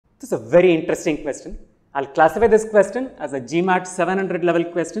This is a very interesting question. I'll classify this question as a GMAT 700 level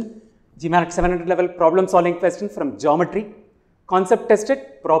question, GMAT 700 level problem solving question from geometry, concept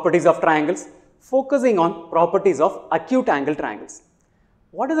tested properties of triangles, focusing on properties of acute angle triangles.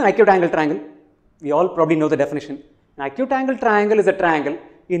 What is an acute angle triangle? We all probably know the definition. An acute angle triangle is a triangle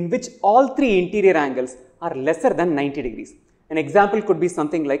in which all three interior angles are lesser than 90 degrees. An example could be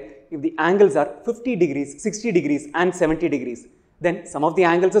something like if the angles are 50 degrees, 60 degrees and 70 degrees, then sum of the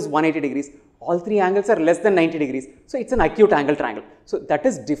angles is 180 degrees. All three angles are less than 90 degrees. So it's an acute angle triangle. So that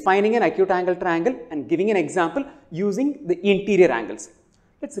is defining an acute angle triangle and giving an example using the interior angles.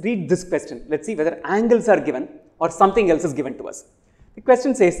 Let's read this question. Let's see whether angles are given or something else is given to us. The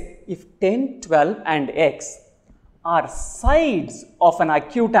question says, if 10, 12 and x are sides of an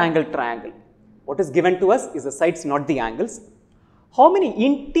acute angle triangle, what is given to us is the sides, not the angles. How many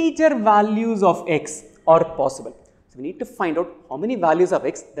integer values of x are possible? So we need to find out how many values of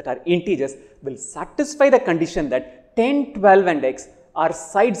x that are integers will satisfy the condition that 10, 12 and x are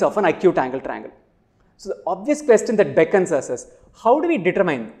sides of an acute angle triangle. So the obvious question that beckons us is, how do we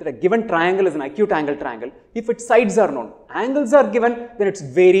determine that a given triangle is an acute angle triangle if its sides are known? Angles are given, then it's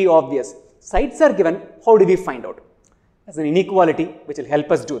very obvious. Sides are given, how do we find out? There's an inequality which will help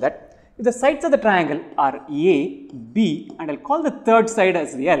us do that. If the sides of the triangle are A, B, and I'll call the third side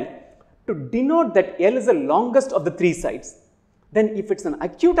as L, to denote that L is the longest of the three sides, then if it's an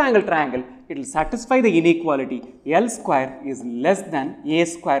acute angle triangle, it will satisfy the inequality L square is less than A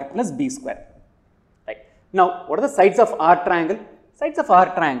square plus B square. Right. Now, what are the sides of our triangle? Sides of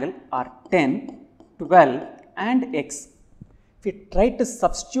our triangle are 10, 12 and x. If we try to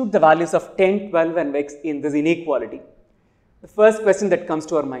substitute the values of 10, 12 and x in this inequality, the first question that comes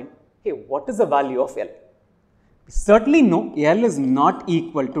to our mind, hey, what is the value of L? We certainly know L is not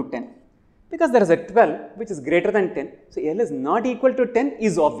equal to 10. Because there is a 12 which is greater than 10, so L is not equal to 10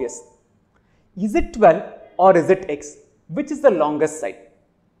 is obvious. Is it 12 or is it x? Which is the longest side?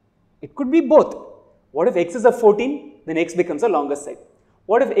 It could be both. What if x is a 14? Then x becomes the longest side.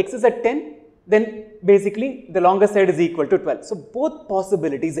 What if x is a 10? Then basically the longest side is equal to 12. So both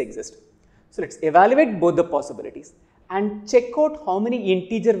possibilities exist. So let's evaluate both the possibilities and check out how many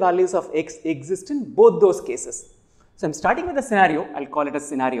integer values of x exist in both those cases. So I'm starting with a scenario, I'll call it a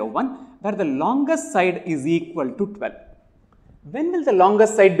scenario 1, where the longest side is equal to 12. When will the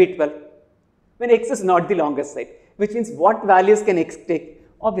longest side be 12? When x is not the longest side, which means what values can x take?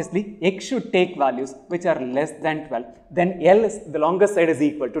 Obviously, x should take values which are less than 12. Then L is the longest side is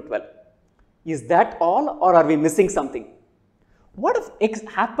equal to 12. Is that all or are we missing something? What if x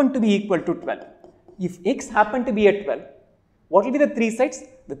happened to be equal to 12? If x happened to be at 12, what will be the three sides?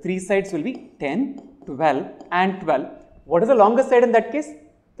 The three sides will be 10, 12 and 12. What is the longest side in that case?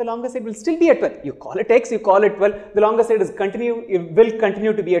 The longest side will still be at 12. You call it x, you call it 12. The longest side will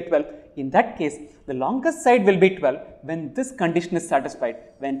continue to be at 12. In that case, the longest side will be 12 when this condition is satisfied,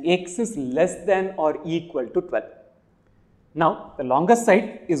 when x is less than or equal to 12. Now, the longest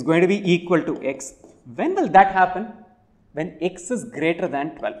side is going to be equal to x. When will that happen? When x is greater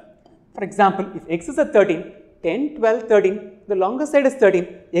than 12. For example, if x is a 13, 10, 12, 13, the longest side is 13,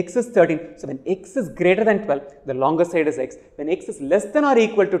 x is 13. So when x is greater than 12, the longest side is x. When x is less than or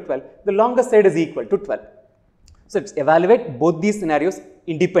equal to 12, the longest side is equal to 12. So let's evaluate both these scenarios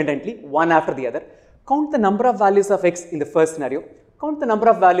independently, one after the other. Count the number of values of x in the first scenario, count the number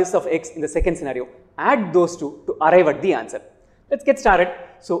of values of x in the second scenario, add those two to arrive at the answer. Let's get started.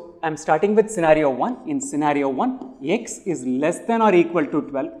 So I'm starting with scenario 1. In scenario 1, x is less than or equal to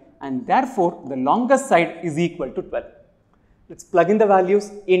 12. And therefore, the longest side is equal to 12. Let's plug in the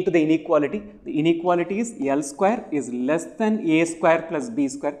values into the inequality. The inequality is L square is less than A square plus B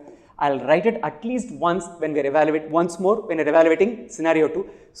square. I'll write it at least once when we're evaluating scenario 2,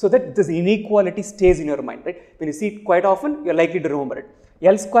 so that this inequality stays in your mind, right? When you see it quite often, you're likely to remember it.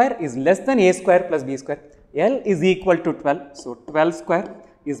 L square is less than A square plus B square. L is equal to 12. So 12 square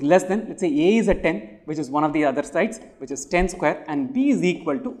is less than, let's say A is a 10, which is one of the other sides, which is 10 square, and B is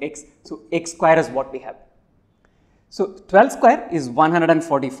equal to x. So x square is what we have. So 12 square is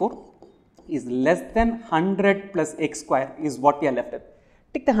 144, is less than 100 plus x square is what we are left with.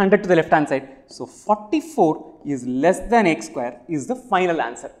 Take the 100 to the left hand side. So 44 is less than x square is the final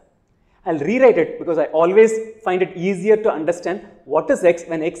answer. I'll rewrite it because I always find it easier to understand what is x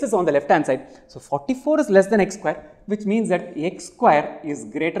when x is on the left hand side. So 44 is less than x square, which means that x square is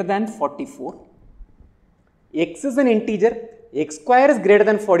greater than 44. X is an integer, x square is greater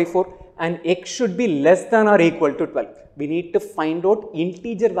than 44 and x should be less than or equal to 12. We need to find out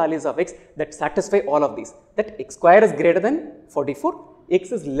integer values of x that satisfy all of these. That x square is greater than 44,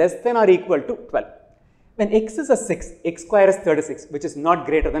 x is less than or equal to 12. When x is a 6, x square is 36, which is not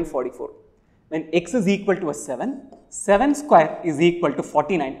greater than 44. When x is equal to a 7, 7 square is equal to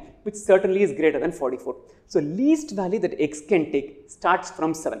 49, which certainly is greater than 44. So least value that x can take starts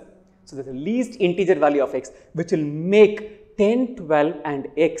from 7. So the least integer value of x, which will make 10, 12 and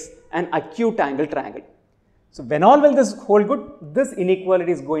x an acute angle triangle. So when all will this hold good, this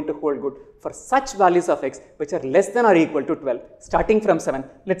inequality is going to hold good for such values of x which are less than or equal to 12, starting from 7.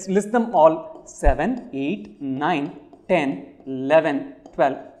 Let's list them all: 7, 8, 9, 10, 11,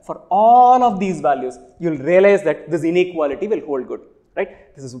 12. For all of these values, you will realize that this inequality will hold good.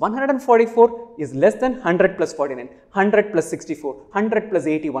 Right? This is 144 is less than 100 plus 49, 100 plus 64, 100 plus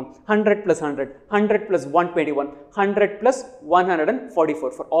 81, 100 plus 100, 100 plus 121, 100 plus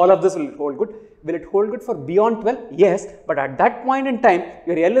 144. For all of this will it hold good. Will it hold good for beyond 12? Yes, but at that point in time,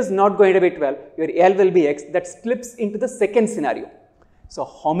 your L is not going to be 12, your L will be x. That slips into the second scenario. So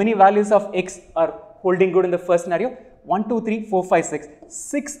how many values of x are holding good in the first scenario? 1, 2, 3, 4, 5, 6.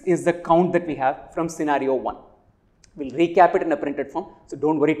 6 is the count that we have from scenario 1. We'll recap it in a printed form, so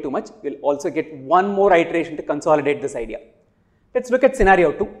don't worry too much. We'll also get one more iteration to consolidate this idea. Let's look at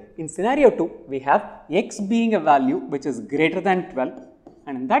scenario 2. In scenario 2, we have x being a value which is greater than 12,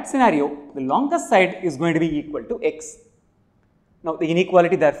 and in that scenario, the longest side is going to be equal to x. Now, the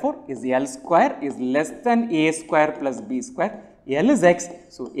inequality therefore is L square is less than a square plus b square. L is x,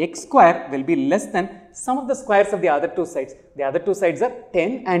 so x square will be less than sum of the squares of the other two sides. The other two sides are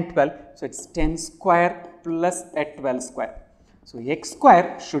 10 and 12, so it's 10 square plus a 12 square. So x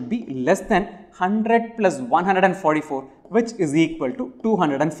square should be less than 100 plus 144, which is equal to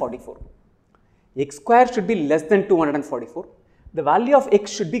 244. X square should be less than 244. The value of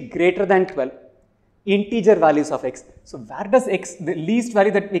x should be greater than 12. Integer values of x. So where does x, the least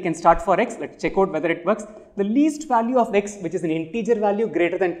value that we can start for x, let's check out whether it works. The least value of x, which is an integer value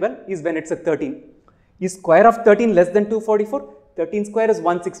greater than 12, is when it's a 13. Is square of 13 less than 244? 13 square is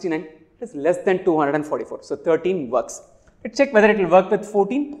 169. It is less than 244. So 13 works. Let's check whether it will work with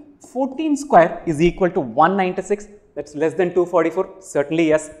 14. 14 square is equal to 196. That's less than 244. Certainly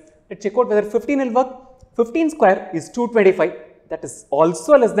yes. Let's check out whether 15 will work. 15 square is 225. That is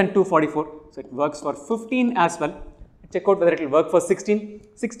also less than 244. So it works for 15 as well. Check out whether it will work for 16.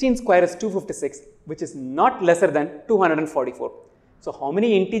 16 square is 256, which is not lesser than 244. So how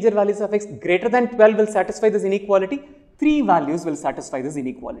many integer values of x greater than 12 will satisfy this inequality? 3 values will satisfy this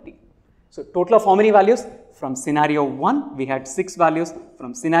inequality. So total of how many values? From scenario 1, we had 6 values.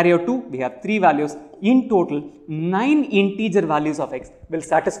 From scenario 2, we have 3 values. In total, 9 integer values of x will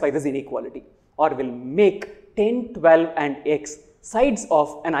satisfy this inequality, or will make 10, 12 and x sides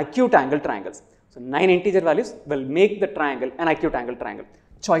of an acute angle triangles. So 9 integer values will make the triangle an acute angle triangle.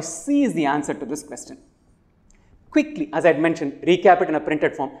 Choice C is the answer to this question. Quickly, as I had mentioned, recap it in a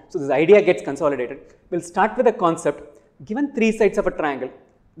printed form. So this idea gets consolidated. We'll start with a concept. Given 3 sides of a triangle,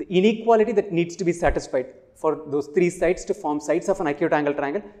 the inequality that needs to be satisfied for those 3 sides to form sides of an acute angle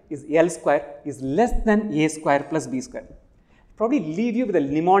triangle is L square is less than a square plus b square. Probably leave you with a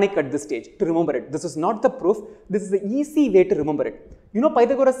mnemonic at this stage to remember it. This is not the proof. This is the easy way to remember it. You know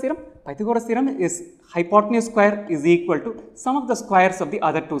Pythagoras theorem? Pythagoras theorem is hypotenuse square is equal to sum of the squares of the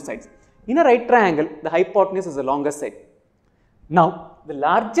other 2 sides. In a right triangle, the hypotenuse is the longest side. Now, the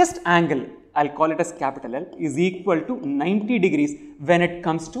largest angle, I'll call it as capital L, is equal to 90 degrees when it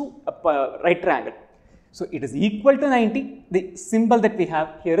comes to a right triangle. So it is equal to 90. The symbol that we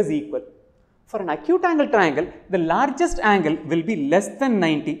have here is equal. For an acute angle triangle, the largest angle will be less than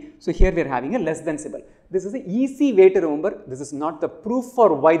 90. So here we are having a less than symbol. This is an easy way to remember. This is not the proof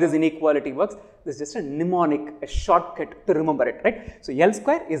for why this inequality works. This is just a mnemonic, a shortcut to remember it, right? So L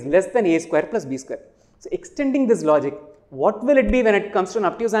square is less than a square plus b square. So extending this logic, what will it be when it comes to an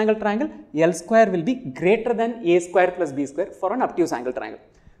obtuse angle triangle? L square will be greater than a square plus b square for an obtuse angle triangle.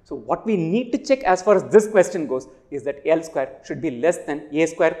 So what we need to check as far as this question goes is that L square should be less than a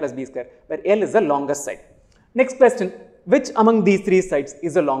square plus b square, where L is the longest side. Next question, which among these 3 sides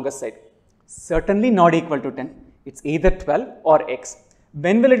is the longest side? Certainly not equal to 10. It's either 12 or x.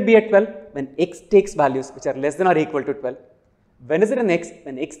 When will it be at 12? When x takes values which are less than or equal to 12. When is it an x?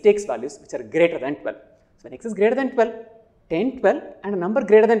 When x takes values which are greater than 12. So when x is greater than 12, 10, 12 and a number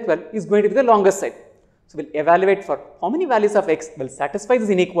greater than 12 is going to be the longest side. So we'll evaluate for how many values of x will satisfy this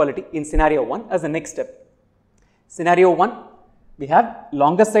inequality in scenario 1 as the next step. Scenario 1, we have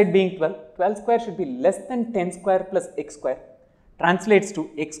longest side being 12. 12 square should be less than 10 square plus x square. Translates to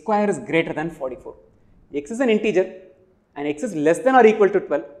x square is greater than 44. X is an integer and x is less than or equal to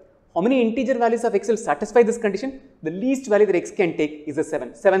 12. How many integer values of x will satisfy this condition? The least value that x can take is a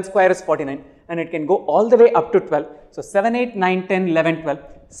 7. 7 square is 49 and it can go all the way up to 12. So 7, 8, 9, 10, 11, 12.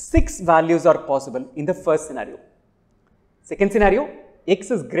 6 values are possible in the first scenario. Second scenario,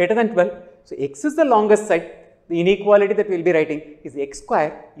 x is greater than 12. So x is the longest side. The inequality that we will be writing is x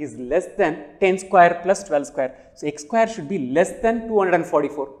square is less than 10 square plus 12 square. So x square should be less than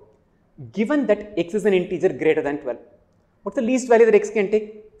 244. Given that x is an integer greater than 12. What's the least value that x can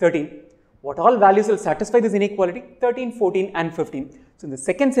take? 13. What all values will satisfy this inequality? 13, 14 and 15. So in the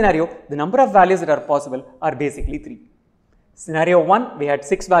second scenario, the number of values that are possible are basically 3. Scenario 1, we had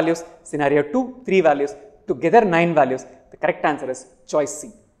 6 values. Scenario 2, 3 values. Together 9 values. The correct answer is choice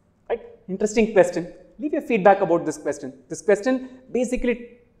C. Right? Interesting question. Leave your feedback about this question. This question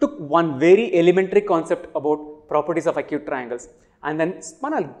basically took one very elementary concept about properties of acute triangles and then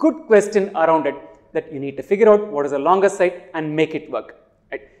spun a good question around it that you need to figure out what is the longest side and make it work.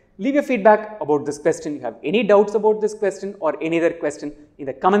 Right? Leave your feedback about this question. If you have any doubts about this question or any other question in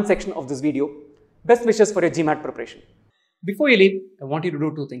the comment section of this video. Best wishes for your GMAT preparation. Before you leave, I want you to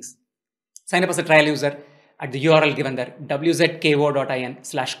do 2 things. Sign up as a trial user at the URL given there,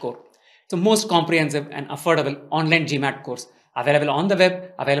 wzko.in/core. It's the most comprehensive and affordable online GMAT course available on the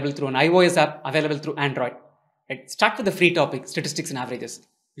web, available through an iOS app, available through Android. Right? Start with the free topic, statistics and averages. It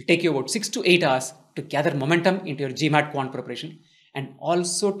will take you about 6 to 8 hours to gather momentum into your GMAT quant preparation and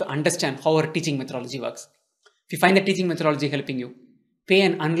also to understand how our teaching methodology works. If you find the teaching methodology helping you, pay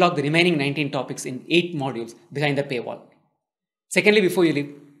and unlock the remaining 19 topics in 8 modules behind the paywall. Secondly, before you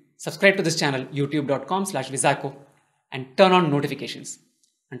leave, subscribe to this channel, youtube.com/Vizako, and turn on notifications.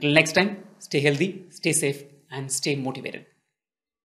 Until next time, stay healthy, stay safe, and stay motivated.